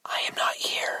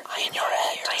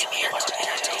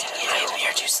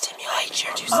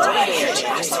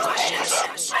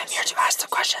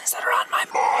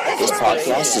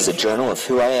podcast is a journal of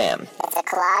who I am. It's a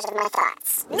collage of my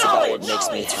thoughts. It's about what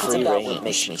makes me happy, what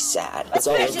makes me sad. It's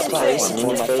all over the place and in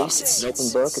your face. It's an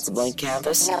open book. It's a blank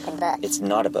canvas. An open book. It's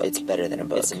not a book. It's better than a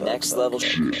book. It's a next level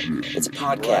shit. It's a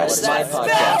podcast. It's my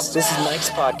podcast. This is Mike's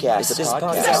podcast. It's a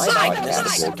podcast. My podcast.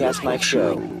 This is the Podcast Mike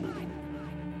Show.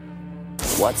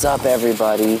 What's up,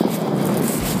 everybody?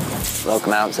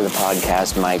 Welcome out to the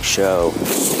Podcast Mike Show.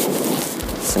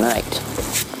 Tonight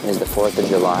is the 4th of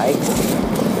July.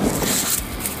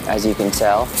 As you can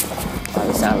tell by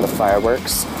the sound of the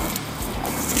fireworks,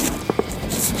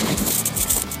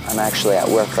 I'm actually at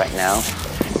work right now,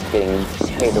 getting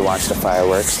paid to watch the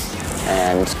fireworks,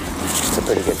 and it's a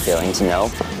pretty good feeling to know,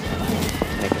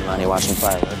 making money watching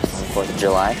fireworks on the 4th of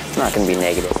July. I'm not going to be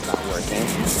negative about working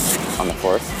on the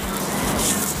 4th.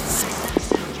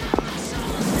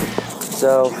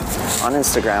 So, on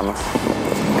Instagram,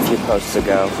 a few posts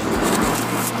ago,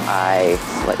 I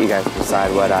let you guys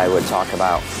decide what I would talk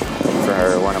about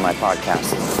for one of my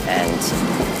podcasts, and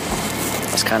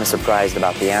I was kind of surprised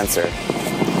about the answer.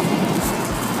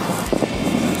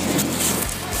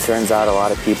 Turns out a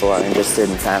lot of people are interested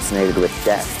and fascinated with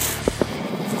death.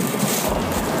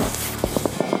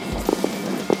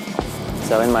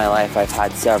 So in my life, I've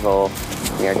had several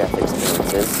near-death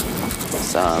experiences,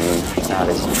 some not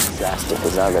as drastic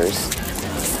as others.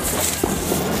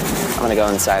 I'm gonna go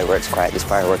inside where it's quiet. These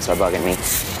fireworks are bugging me.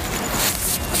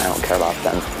 I don't care about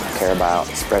them. I care about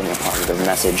spreading a positive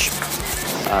message.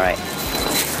 Alright,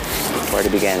 where to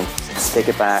begin? Let's take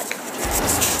it back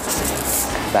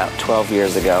about 12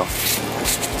 years ago,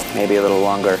 maybe a little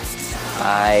longer.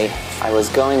 I was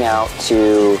going out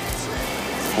to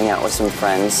hang out with some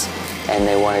friends, and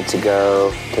they wanted to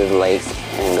go to the lake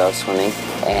and go swimming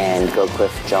and go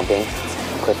cliff jumping,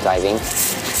 cliff diving.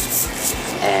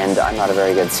 And I'm not a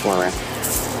very good swimmer.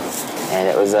 And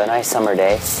it was a nice summer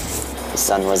day. The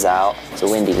sun was out. It's a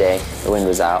windy day. The wind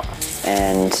was out.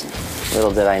 And little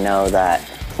did I know that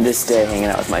this day hanging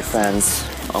out with my friends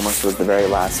almost was the very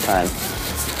last time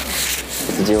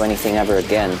to do anything ever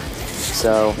again.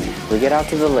 So we get out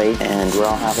to the lake and we're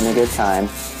all having a good time.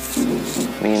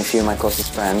 Me and a few of my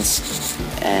closest friends.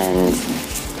 And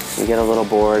we get a little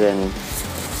bored and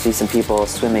see some people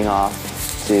swimming off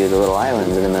to the little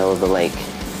island in the middle of the lake.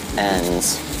 And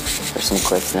there's some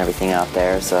cliffs and everything out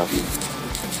there, so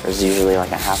there's usually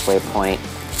like a halfway point,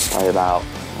 probably about,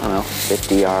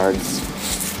 50 yards,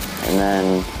 and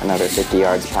then another 50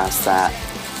 yards past that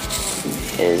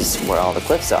is where all the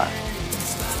cliffs are.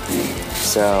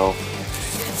 So,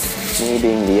 me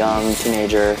being the young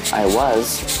teenager I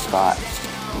was, thought,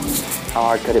 how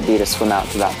hard could it be to swim out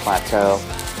to that plateau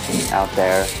out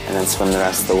there and then swim the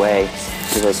rest of the way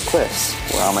to those cliffs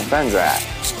where all my friends are at?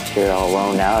 They're all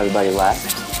alone now, everybody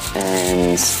left,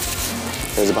 and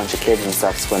there's a bunch of kids and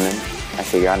stuff swimming. I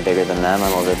figure I'm bigger than them,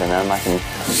 I'm older than them, I can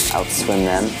outswim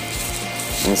them.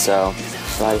 And so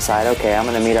I decide, okay, I'm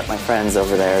gonna meet up my friends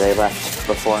over there. They left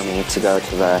before me to go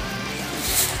to the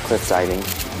cliff diving,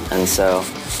 and so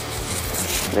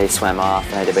they swam off,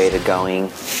 and I debated going,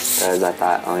 because I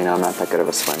thought, I'm not that good of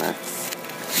a swimmer.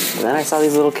 And then I saw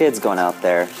these little kids going out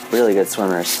there, really good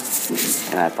swimmers.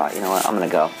 And I thought, you know what, I'm gonna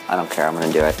go. I don't care, I'm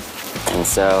gonna do it. And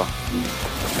so,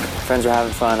 friends were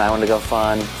having fun, I wanted to go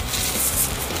fun.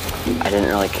 I didn't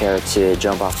really care to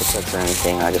jump off the cliffs or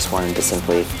anything. I just wanted to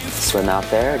simply swim out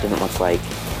there. It didn't look like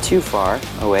too far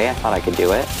away. I thought I could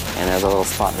do it. And there's a little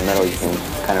spot in the middle you can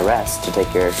kind of rest to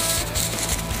take your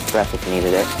breath if you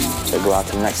needed it, to go out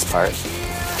to the next part.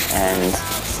 And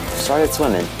started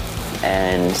swimming.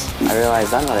 And I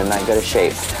realized I'm not in that good a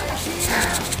shape.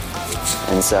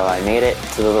 And so I made it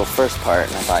to the little first part,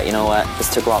 and I thought, you know what, this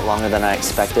took a lot longer than I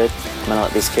expected. I'm gonna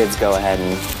let these kids go ahead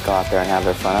and go out there and have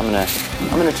their fun. I'm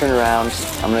gonna turn around,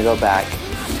 I'm gonna go back,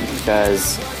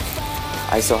 because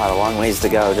I still had a long ways to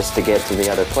go just to get to the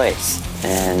other place.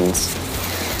 And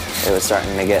it was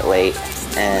starting to get late,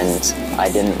 and I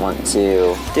didn't want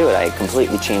to do it. I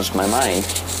completely changed my mind.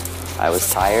 I was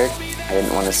tired. I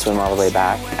didn't want to swim all the way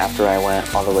back. After I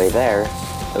went all the way there,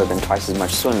 it would have been twice as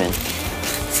much swimming.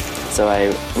 So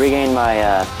I regained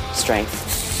my strength,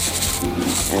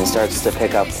 and it starts to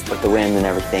pick up with the wind and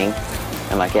everything.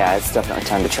 I'm like, yeah, it's definitely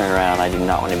time to turn around. I do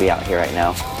not want to be out here right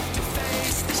now.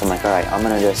 So I'm like, all right, I'm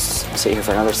going to just sit here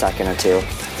for another second or two,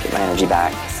 get my energy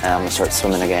back, and I'm going to start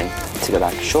swimming again to go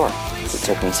back to shore. It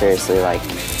took me seriously like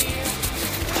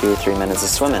 2 or 3 minutes of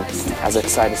swimming. As I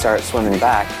decide to start swimming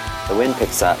back, the wind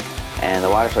picks up, and the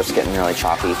water starts getting really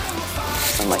choppy.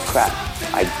 So I'm like, crap,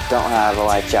 I don't have a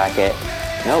life jacket.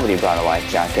 Nobody brought a life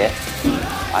jacket.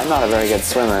 I'm not a very good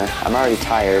swimmer. I'm already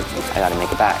tired. I gotta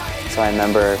make it back. So I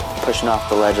remember pushing off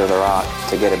the ledge of the rock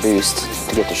to get a boost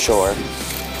to get to shore.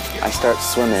 I start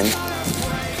swimming,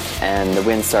 and the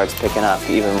wind starts picking up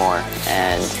even more,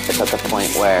 and it's at the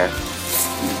point where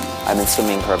I've been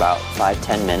swimming for about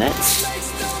 5-10 minutes,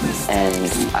 and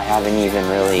I haven't even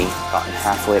really gotten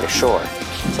halfway to shore.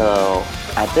 So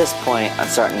at this point, I'm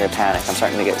starting to panic. I'm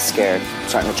starting to get scared. I'm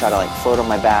starting to try to like float on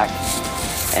my back,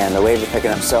 and the waves are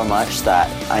picking up so much that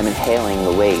I'm inhaling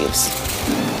the waves,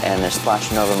 and they're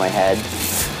splashing over my head.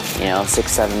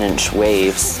 6-7 inch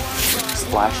waves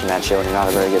splashing at you when you're not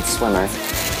a very good swimmer,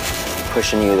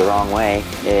 pushing you the wrong way.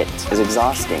 It is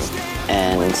exhausting,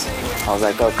 and I was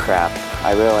like, oh crap.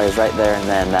 I realized right there and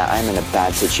then that I'm in a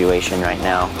bad situation right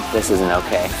now. This isn't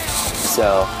okay.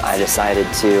 So I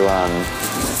decided to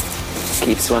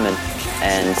keep swimming,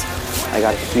 and I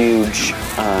got a huge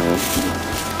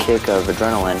kick of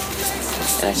adrenaline,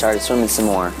 and I started swimming some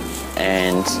more,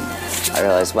 and I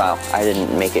realized, wow, I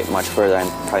didn't make it much further. I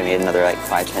probably made another like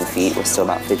 5-10 feet with still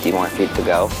about 50 more feet to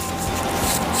go,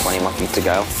 20 more feet to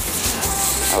go.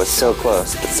 I was so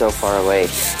close, but so far away,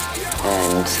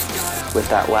 and with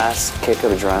that last kick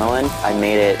of adrenaline, I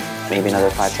made it maybe another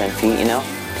 5-10 feet,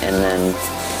 and then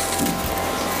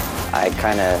I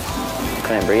kind of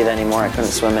couldn't breathe anymore. I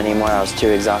couldn't swim anymore. I was too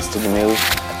exhausted to move.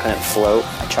 I couldn't float.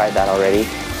 I tried that already.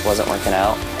 It wasn't working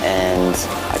out, and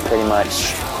I pretty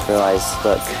much realized,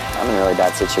 look, I'm in a really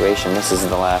bad situation. This is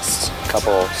the last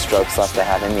couple strokes left I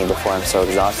have in me before I'm so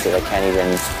exhausted I can't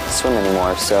even swim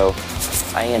anymore. So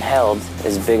I inhaled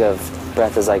as big of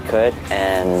breath as I could,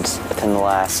 and within the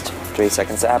last 3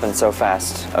 seconds, it happened so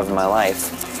fast of my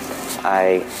life,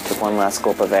 I took one last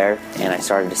gulp of air and I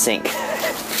started to sink.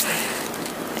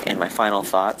 And my final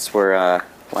thoughts were,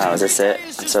 wow, is this it?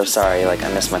 I'm so sorry, I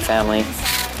miss my family.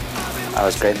 I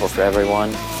was grateful for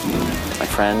everyone, my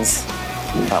friends.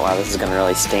 I thought, wow, this is gonna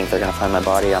really stink. They're gonna find my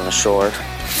body on the shore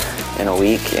in a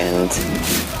week, and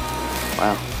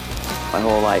wow, my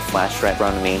whole life flashed right in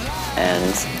front of me,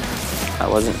 and I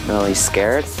wasn't really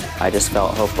scared. I just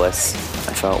felt hopeless.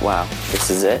 I felt, wow, this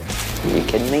is it? Are you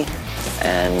kidding me?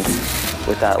 And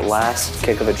with that last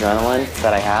kick of adrenaline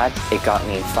that I had, it got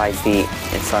me 5 feet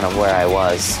in front of where I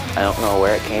was. I don't know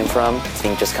where it came from. I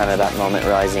think just kind of that moment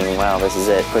realizing, wow, this is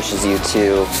it, pushes you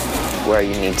to where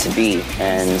you need to be.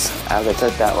 And as I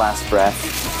took that last breath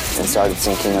and started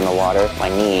sinking in the water, my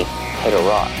knee hit a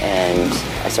rock, and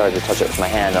I started to touch it with my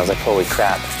hand. I was like, holy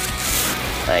crap.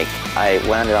 I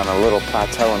landed on a little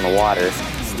plateau in the water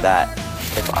that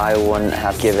if I wouldn't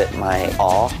have given it my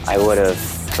all, I would have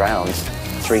drowned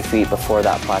 3 feet before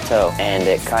that plateau. And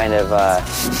it kind of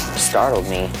startled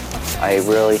me. I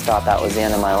really thought that was the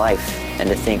end of my life. And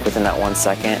to think within that 1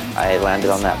 second, I landed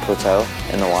on that plateau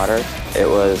in the water, it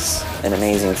was an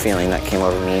amazing feeling that came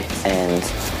over me. And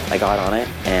I got on it,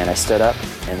 and I stood up,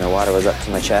 and the water was up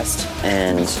to my chest,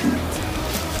 and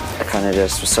I kind of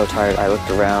just was so tired. I looked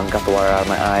around, got the water out of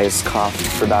my eyes, coughed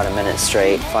for about a minute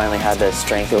straight, finally had the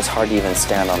strength. It was hard to even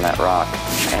stand on that rock,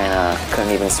 and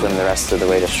couldn't even swim the rest of the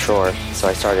way to shore. So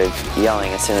I started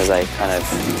yelling as soon as I kind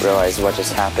of realized what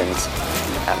just happened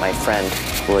at my friend,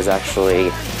 who was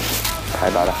actually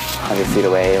probably about 100 feet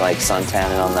away,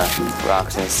 suntanning on the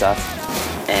rocks and stuff.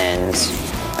 And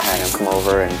I had him come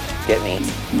over and get me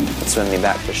and swim me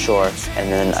back to shore.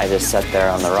 And then I just sat there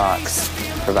on the rocks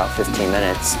for about 15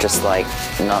 minutes, just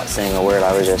not saying a word.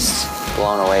 I was just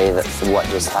blown away that what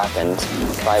just happened.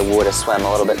 If I would have swam a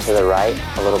little bit to the right,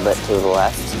 a little bit to the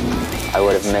left, I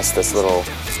would have missed this little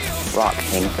rock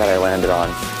thing that I landed on.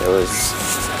 There was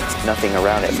nothing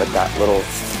around it but that little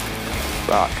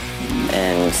rock.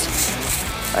 And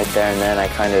right there and then I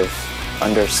kind of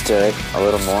understood a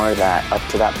little more that up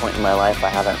to that point in my life I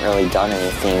haven't really done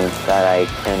anything that I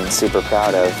am super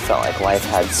proud of. Felt like life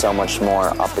had so much more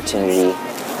opportunity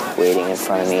waiting in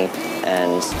front of me,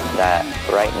 and that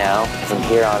right now, from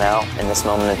here on out, in this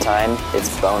moment of time, it's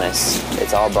bonus.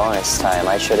 It's all bonus time.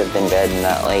 I should have been dead in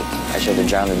that lake. I should have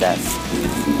drowned to death,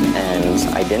 and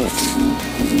I didn't.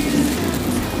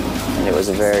 And it was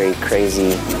a very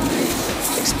crazy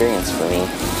experience for me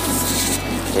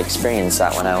to experience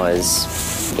that when I was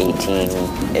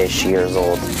 18-ish years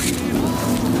old.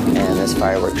 And this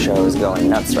fireworks show is going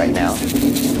nuts right now.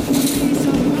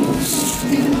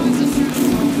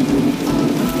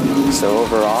 So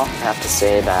overall, I have to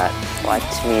say that life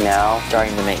to me now is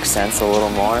starting to make sense a little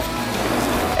more.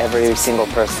 Every single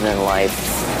person in life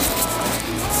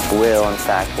will, in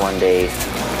fact, one day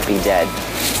be dead.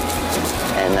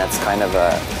 And that's kind of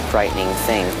a frightening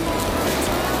thing.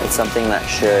 It's something that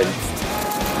should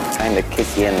kind of kick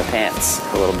you in the pants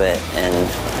a little bit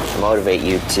and motivate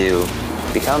you to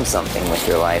become something with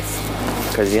your life.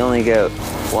 Because you only get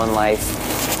one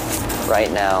life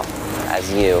right now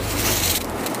as you.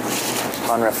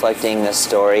 Upon reflecting this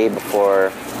story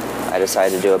before I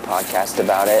decided to do a podcast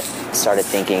about it. Started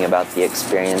thinking about the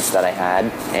experience that I had,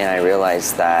 and I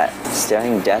realized that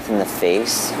staring death in the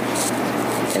face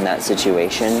in that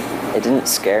situation, it didn't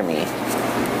scare me.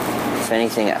 If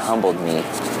anything, it humbled me.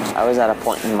 I was at a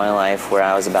point in my life where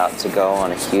I was about to go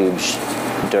on a huge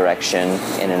direction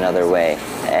in another way,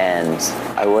 and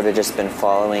I would have just been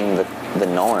following the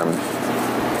norm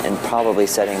and probably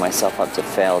setting myself up to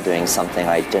fail doing something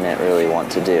I didn't really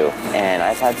want to do. And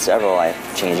I've had several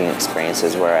life-changing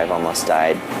experiences where I've almost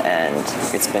died, and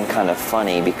it's been kind of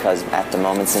funny because at the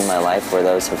moments in my life where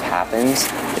those have happened,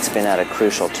 it's been at a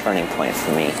crucial turning point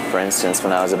for me. For instance,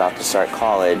 when I was about to start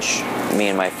college, me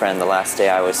and my friend, the last day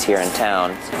I was here in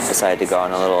town, decided to go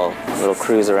on a little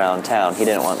cruise around town. He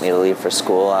didn't want me to leave for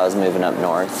school. I was moving up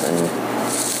north,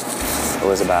 and it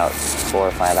was about 4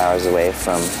 or 5 hours away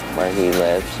from where he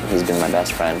lived. He's been my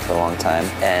best friend for a long time.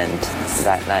 And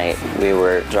that night we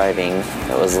were driving.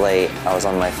 It was late. I was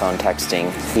on my phone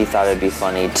texting. He thought it'd be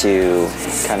funny to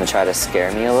kind of try to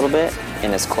scare me a little bit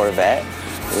in his Corvette.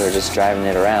 We were just driving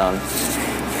it around,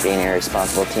 being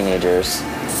irresponsible teenagers.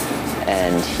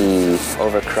 And he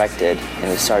overcorrected and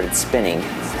we started spinning.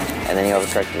 And then he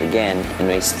overcorrected again, and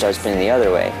we started spinning the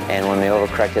other way. And when we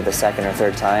overcorrected the second or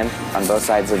third time, on both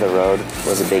sides of the road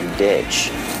was a big ditch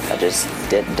that just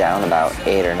dipped down about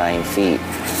 8 or 9 feet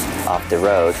off the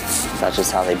road. That's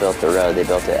just how they built the road. They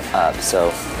built it up, so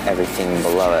everything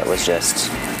below it was just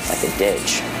like a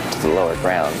ditch to the lower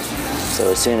ground. So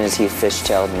as soon as he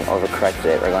fishtailed and overcorrected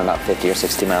it, we're going about 50 or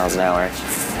 60 miles an hour,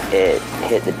 it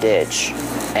hit the ditch,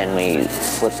 and we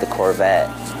flipped the Corvette,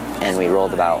 and we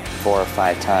rolled about 4 or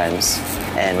 5 times,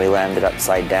 and we landed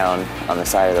upside down on the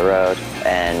side of the road,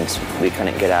 and we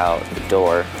couldn't get out the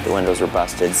door. The windows were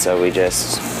busted, so we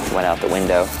just went out the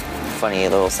window. Funny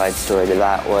little side story to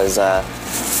that was I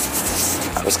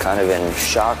was kind of in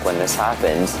shock when this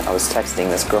happened. I was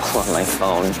texting this girl on my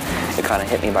phone. It kind of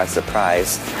hit me by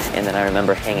surprise, and then I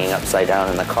remember hanging upside down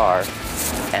in the car,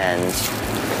 and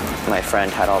my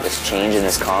friend had all this change in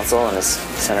his console, in his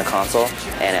center console,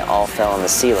 and it all fell on the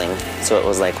ceiling. So it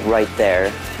was like right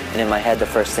there. And in my head, the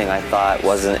first thing I thought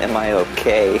wasn't, am I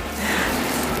okay?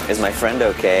 Is my friend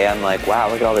okay? I'm like, wow,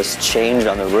 look at all this change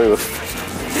on the roof.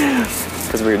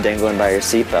 Because we were dangling by our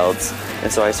seatbelts.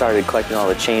 And so I started collecting all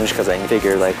the change because I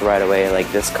figured like right away,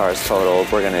 like this car's totaled.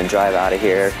 We're going to drive out of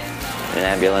here in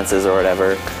ambulances or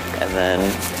whatever. And then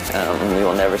we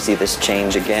will never see this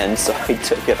change again. So I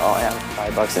took it all out,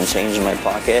 $5 and change in my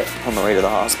pocket on my way to the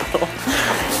hospital.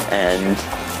 And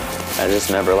I just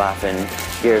remember laughing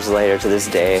years later to this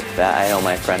day that I owe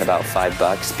my friend about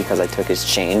 $5 because I took his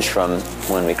change from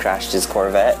when we crashed his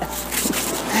Corvette.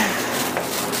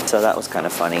 So that was kind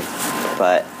of funny.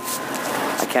 But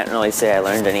I can't really say I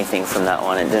learned anything from that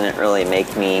one. It didn't really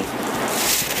make me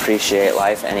appreciate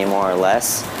life any more or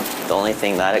less. The only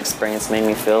thing that experience made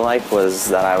me feel like was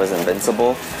that I was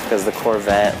invincible, because the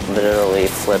Corvette literally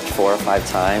flipped 4 or 5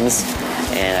 times,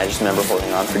 and I just remember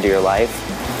holding on for dear life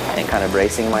and kind of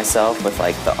bracing myself with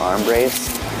like the arm brace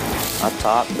up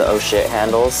top, the oh shit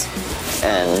handles,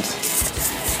 and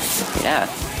yeah,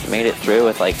 made it through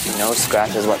with like no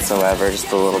scratches whatsoever,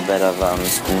 just a little bit of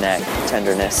neck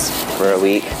tenderness for a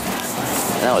week,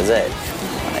 and that was it.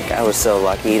 Like I was so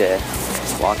lucky to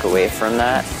walk away from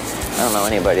that. I don't know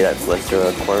anybody that's lived through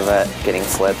a Corvette getting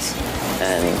flipped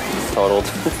and totaled.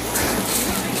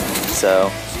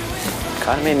 So,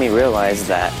 kind of made me realize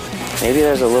that maybe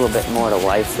there's a little bit more to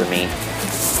life for me.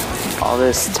 All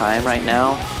this time right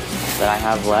now that I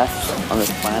have left on this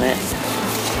planet,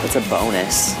 it's a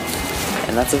bonus.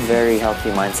 And that's a very healthy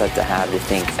mindset to have, to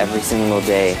think every single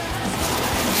day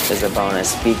is a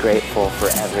bonus. Be grateful for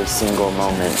every single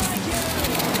moment.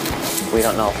 We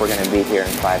don't know if we're going to be here in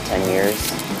 5, 10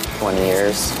 years. 20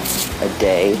 years, a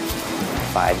day,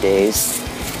 5 days.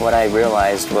 What I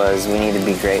realized was we need to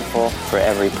be grateful for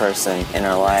every person in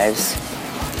our lives,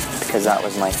 because that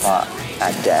was my thought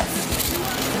at death.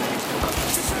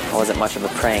 I wasn't much of a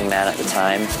praying man at the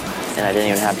time, and I didn't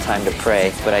even have time to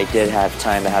pray, but I did have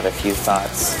time to have a few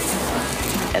thoughts.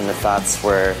 And the thoughts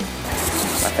were,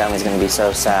 my family's going to be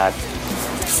so sad.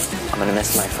 I'm going to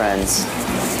miss my friends.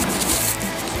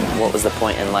 What was the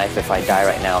point in life if I die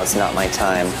right now? It's not my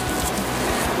time.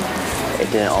 It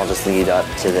didn't all just lead up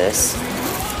to this.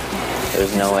 There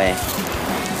was no way.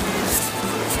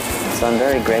 So I'm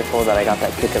very grateful that I got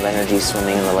that kick of energy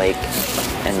swimming in the lake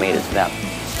and made it to that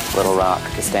little rock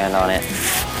to stand on it.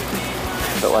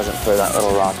 If it wasn't for that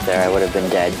little rock there, I would have been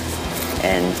dead.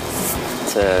 And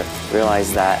to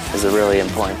realize that is a really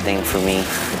important thing for me,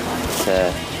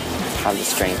 to have the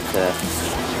strength to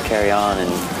carry on and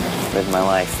live my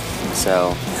life. So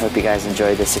I hope you guys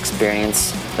enjoyed this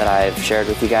experience that I've shared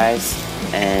with you guys.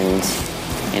 And,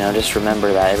 just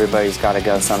remember that everybody's got to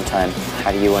go sometime.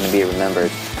 How do you want to be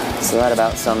remembered? So that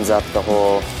about sums up the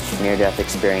whole near-death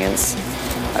experience.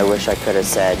 I wish I could have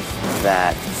said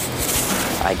that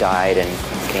I died and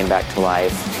came back to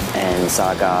life and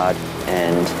saw God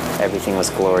and everything was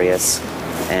glorious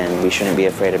and we shouldn't be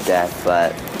afraid of death,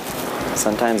 but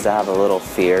sometimes to have a little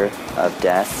fear of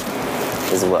death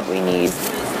is what we need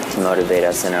to motivate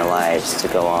us in our lives to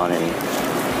go on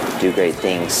and do great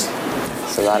things.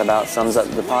 So that about sums up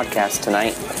the podcast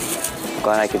tonight. I'm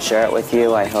glad I could share it with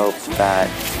you. I hope that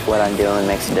what I'm doing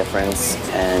makes a difference,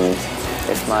 and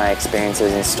if my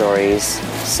experiences and stories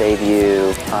save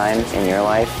you time in your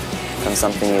life from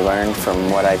something you learned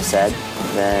from what I've said,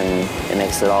 then it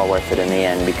makes it all worth it in the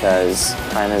end, because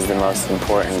time is the most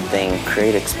important thing.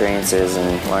 Create experiences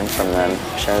and learn from them.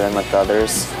 Share them with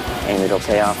others, and it'll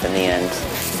pay off in the end.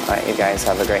 All right, you guys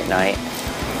have a great night.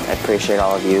 I appreciate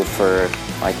all of you for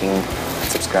liking and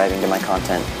subscribing to my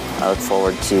content. I look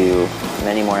forward to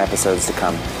many more episodes to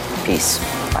come. Peace.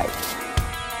 Bye.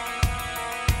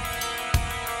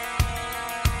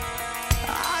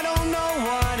 I don't know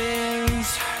what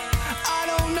is. I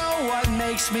don't know what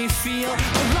makes me feel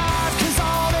alive, 'cause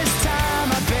all this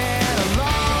time I've been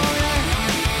alone.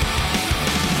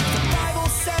 The Bible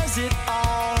says it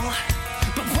all,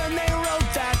 but when they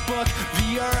wrote that book,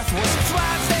 the earth was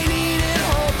flat. They needed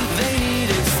hope, they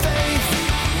needed faith.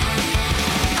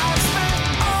 I've spent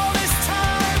all this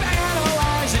time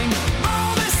analyzing,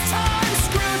 all this time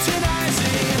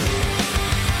scrutinizing,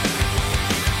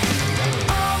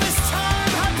 all this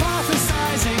time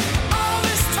hypothesizing, all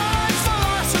this time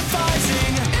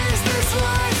philosophizing. Is this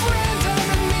life random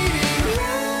and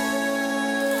meaningless?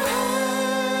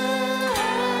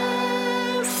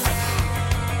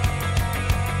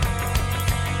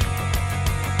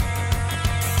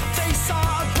 They saw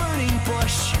a burning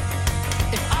bush.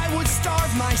 If I would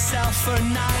starve myself for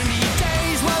 90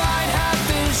 days, well, I'd have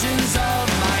visions of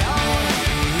my own.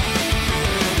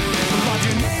 Love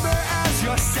your neighbor as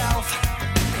yourself.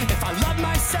 If I loved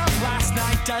myself last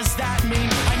night, does that mean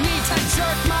I need to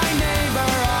jerk my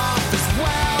neighbor off as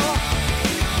well?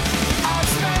 I've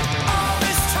spent all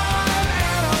this time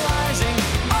analyzing,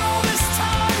 all this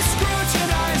time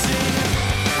scrutinizing.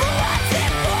 What's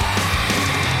it worth?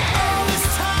 All this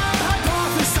time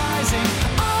hypothesizing,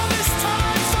 all this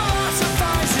time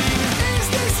philosophizing. Is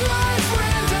this life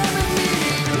random and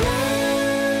meaningless?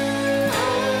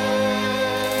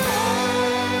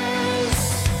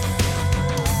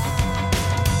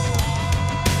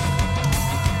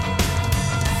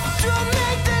 Don't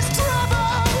make this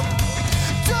trouble.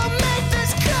 Don't make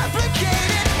this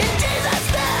complicated. In Jesus,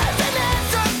 there's an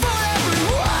answer for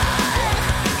everyone.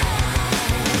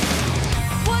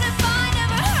 What if I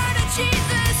never heard of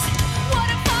Jesus? What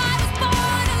if I was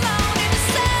born alone in a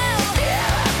cell?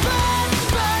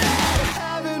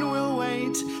 Heaven will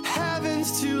wait. Heaven's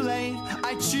too late.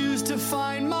 I choose to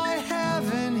find my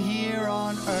heaven here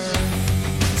on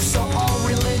earth. So all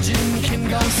religion can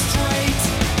go straight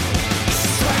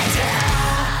down.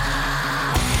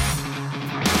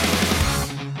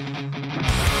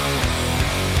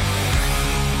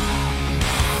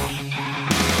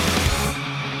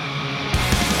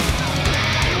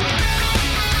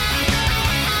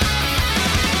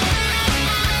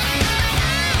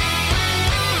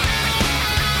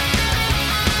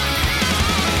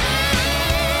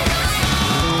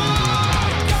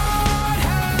 God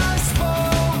has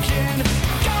spoken.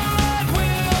 God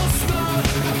will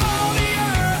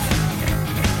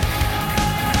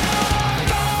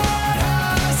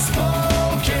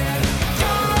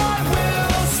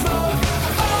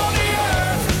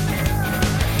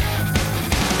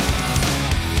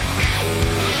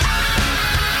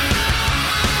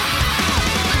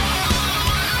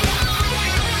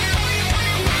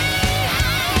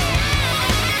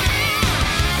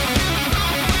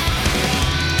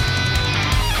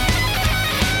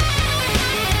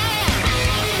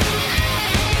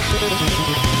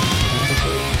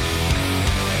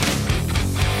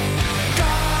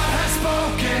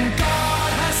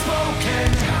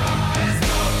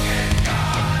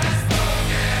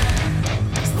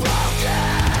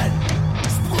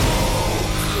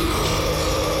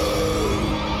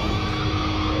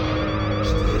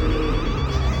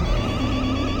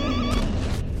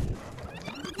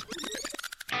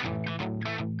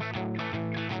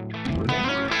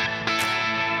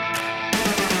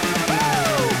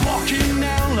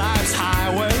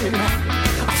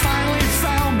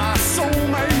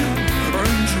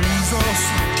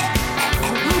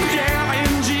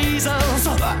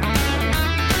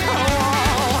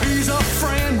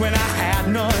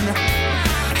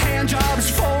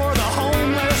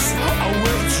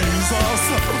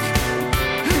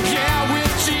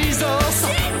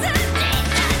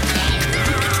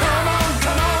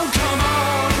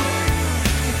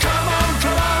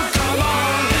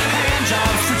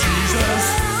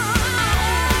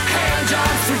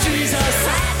jobs for Jesus.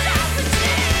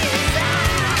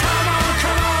 Come on,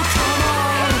 come on, come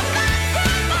on.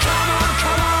 Come on,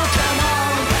 come on, come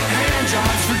on. Hand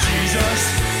jobs for Jesus.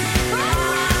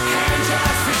 Hand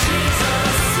jobs for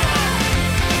Jesus.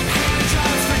 Hand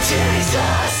jobs for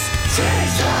Jesus.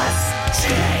 Jesus,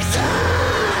 Jesus.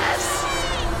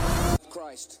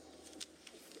 Christ,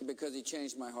 because he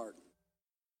changed my heart.